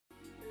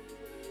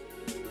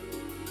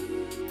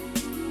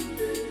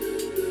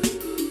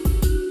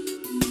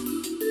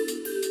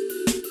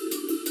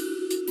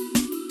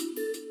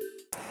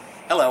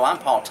Hello, I'm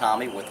Paul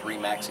Tommey with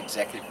RE/MAX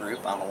Executive Group.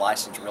 I'm a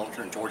licensed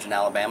realtor in Georgia and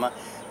Alabama.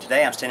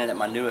 Today I'm standing at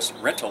my newest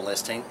rental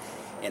listing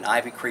in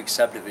Ivy Creek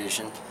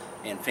subdivision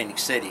in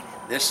Phenix City.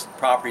 This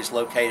property is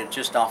located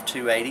just off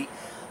 280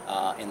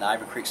 in the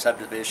Ivy Creek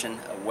subdivision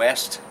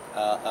west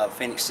of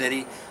Phenix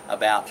City,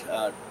 about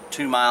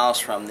 2 miles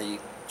from the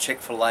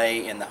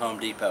Chick-fil-A and the Home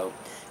Depot.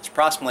 It's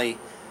approximately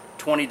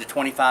 20 to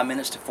 25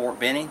 minutes to Fort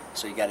Benning,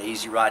 so you got an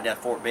easy ride down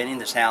Fort Benning.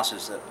 This house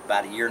is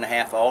about 1.5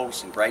 years old.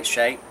 It's in great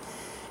shape.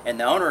 And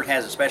the owner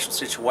has a special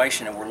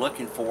situation, and we're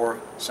looking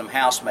for some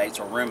housemates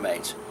or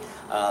roommates.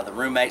 The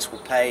roommates will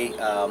pay,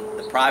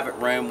 the private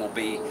room will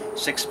be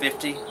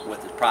 $650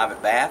 with the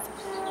private bath,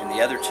 and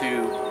the other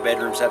 2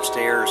 bedrooms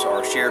upstairs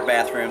are a shared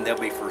bathroom. They'll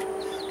be for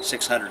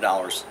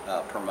 $600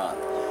 per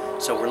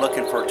month. So we're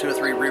looking for 2 or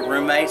 3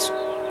 roommates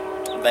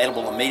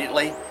available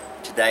immediately.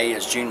 Today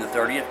is June the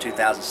 30th,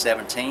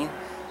 2017.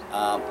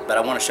 But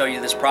I want to show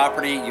you this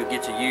property. You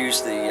get to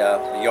use the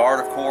yard,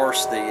 of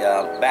course,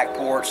 the back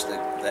porch,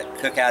 the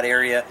cookout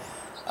area,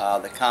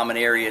 the common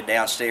area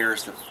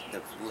downstairs, the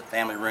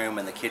family room,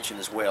 and the kitchen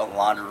as well, the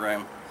laundry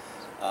room.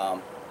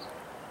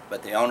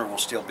 But the owner will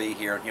still be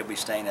here, and he'll be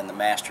staying in the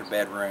master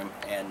bedroom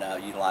and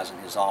utilizing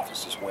his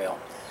office as well.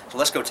 So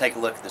let's go take a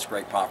look at this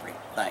great property.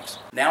 Thanks.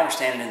 Now we're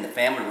standing in the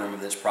family room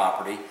of this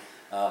property.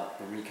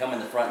 When you come in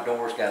the front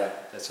door,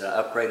 it's an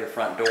upgraded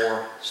front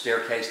door,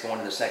 staircase going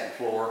to the second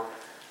floor.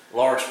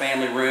 Large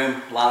family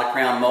room, a lot of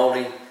crown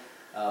molding,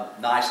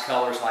 nice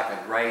colors like a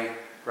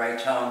gray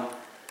tone,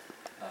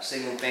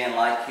 ceiling fan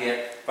light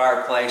kit,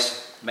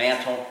 fireplace,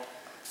 mantle,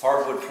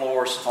 hardwood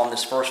floors on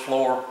this first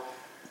floor.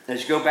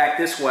 As you go back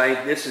this way,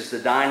 this is the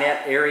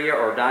dinette area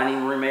or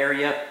dining room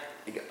area.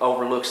 It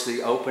overlooks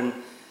the open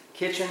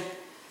kitchen,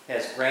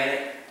 has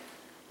granite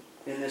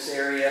in this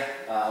area,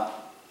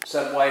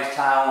 subway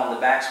tile on the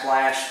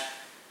backsplash,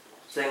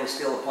 stainless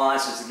steel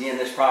appliances. Again,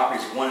 this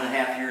property is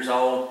 1.5 years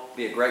old.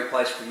 Be a great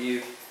place for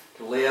you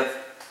to live.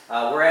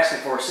 We're asking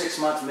for a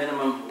 6-month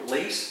minimum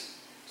lease.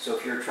 So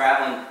if you're a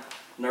traveling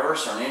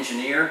nurse or an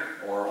engineer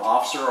or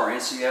officer or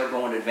NCO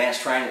going to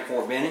advanced training at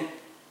Fort Benning,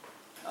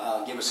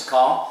 give us a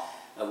call.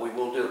 We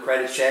will do a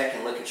credit check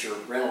and look at your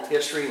rental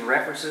history and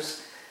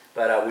references.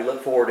 But we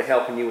look forward to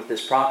helping you with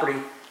this property.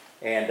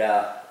 And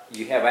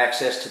you have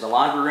access to the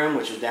laundry room,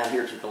 which is down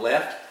here to the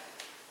left.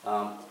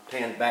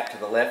 Pan back to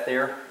the left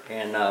there,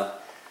 and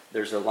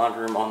there's a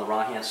laundry room on the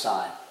right hand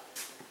side.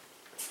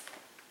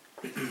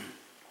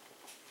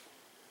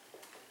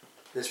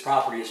 This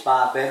property is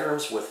 5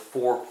 bedrooms with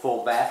 4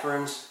 full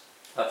bathrooms.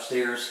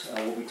 Upstairs,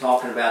 we'll be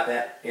talking about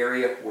that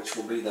area, which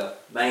will be the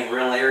main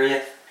rental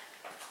area.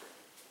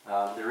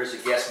 There is a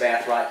guest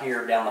bath right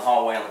here down the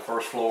hallway on the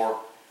first floor.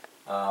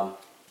 And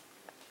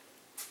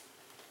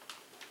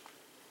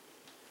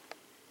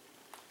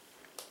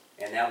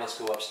now let's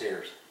go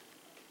upstairs.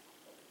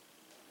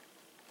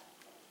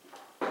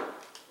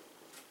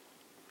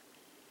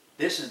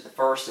 This is the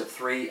first of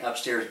 3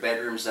 upstairs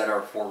bedrooms that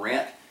are for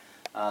rent.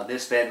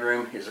 This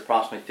bedroom is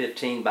approximately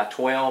 15 by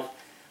 12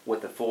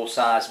 with a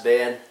full-size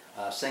bed,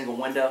 single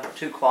window,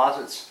 2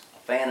 closets, a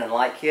fan and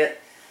light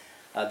kit.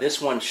 This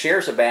one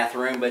shares a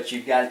bathroom, but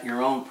you've got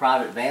your own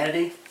private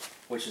vanity,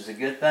 which is a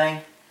good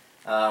thing.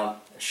 A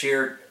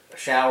shared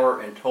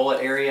shower and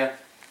toilet area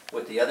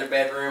with the other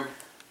bedroom.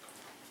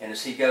 And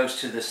as he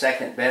goes to the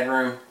second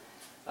bedroom,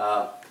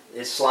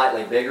 it's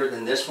slightly bigger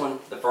than this one,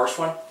 the first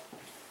one.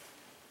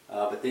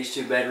 But these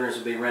 2 bedrooms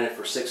will be rented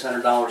for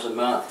 $600 a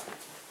month.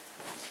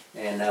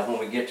 And when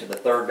we get to the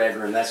third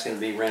bedroom, that's going to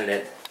be rented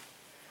at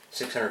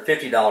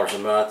 $650 a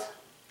month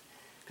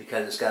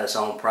because it's got its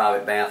own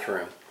private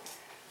bathroom.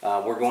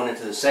 We're going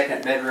into the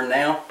second bedroom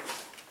now.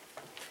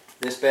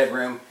 This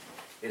bedroom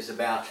is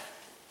about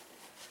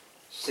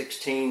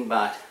 16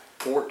 by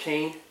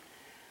 14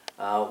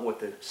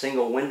 with a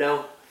single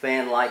window,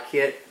 fan light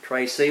kit,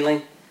 tray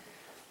ceiling,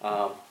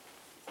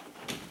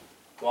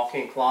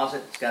 walk-in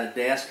closet. It's got a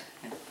desk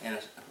and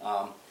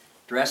a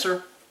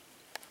dresser.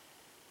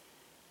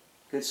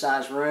 Good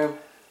sized room.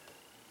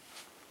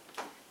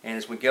 And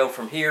as we go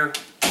from here,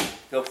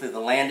 go through the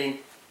landing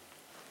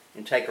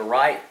and take a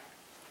right,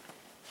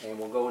 and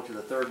we'll go into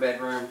the third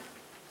bedroom,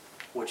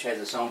 which has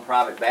its own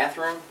private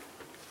bathroom.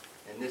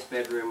 And this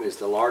bedroom is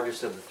the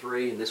largest of the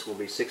 3, and this will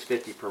be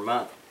 $650 per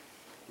month.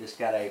 It's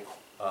got a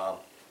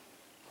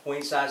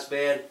queen size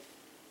bed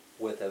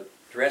with a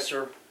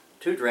dresser,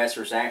 2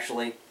 dressers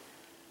actually,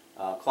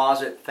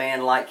 closet,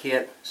 fan light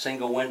kit,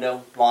 single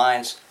window,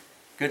 blinds,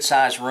 good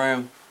sized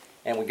room.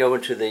 And we go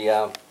into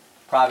the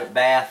private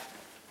bath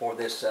for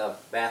this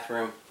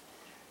bathroom.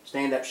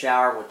 Stand-up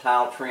shower with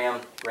tile trim,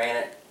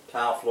 granite,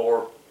 tile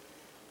floor.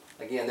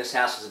 Again, this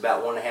house is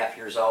about 1.5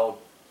 years old.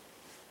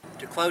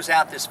 To close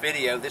out this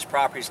video, this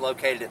property is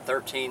located at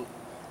 13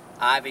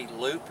 Ivy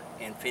Loop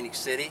in Phenix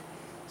City.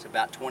 It's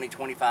about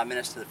 20-25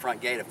 minutes to the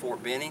front gate of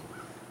Fort Benning.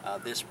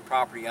 This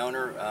property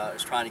owner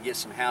is trying to get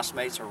some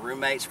housemates or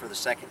roommates for the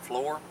second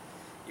floor.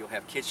 You'll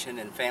have kitchen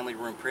and family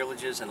room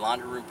privileges and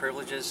laundry room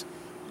privileges.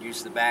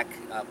 Use the back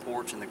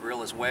porch and the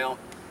grill as well.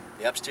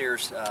 The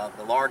upstairs,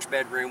 the large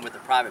bedroom with the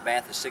private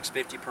bath is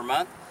 $650 per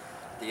month.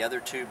 The other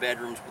 2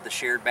 bedrooms with a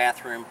shared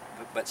bathroom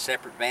but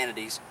separate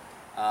vanities,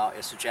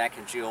 it's a Jack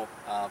and Jill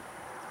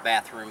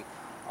bathroom,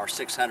 are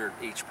 $600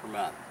 each per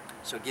month.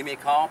 So give me a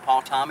call,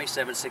 Paul Tommey,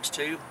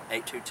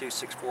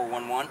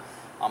 762-822-6411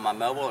 on my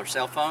mobile or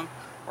cell phone,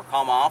 or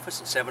call my office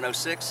at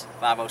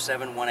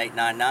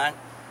 706-507-1899.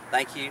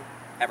 Thank you.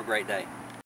 Have a great day.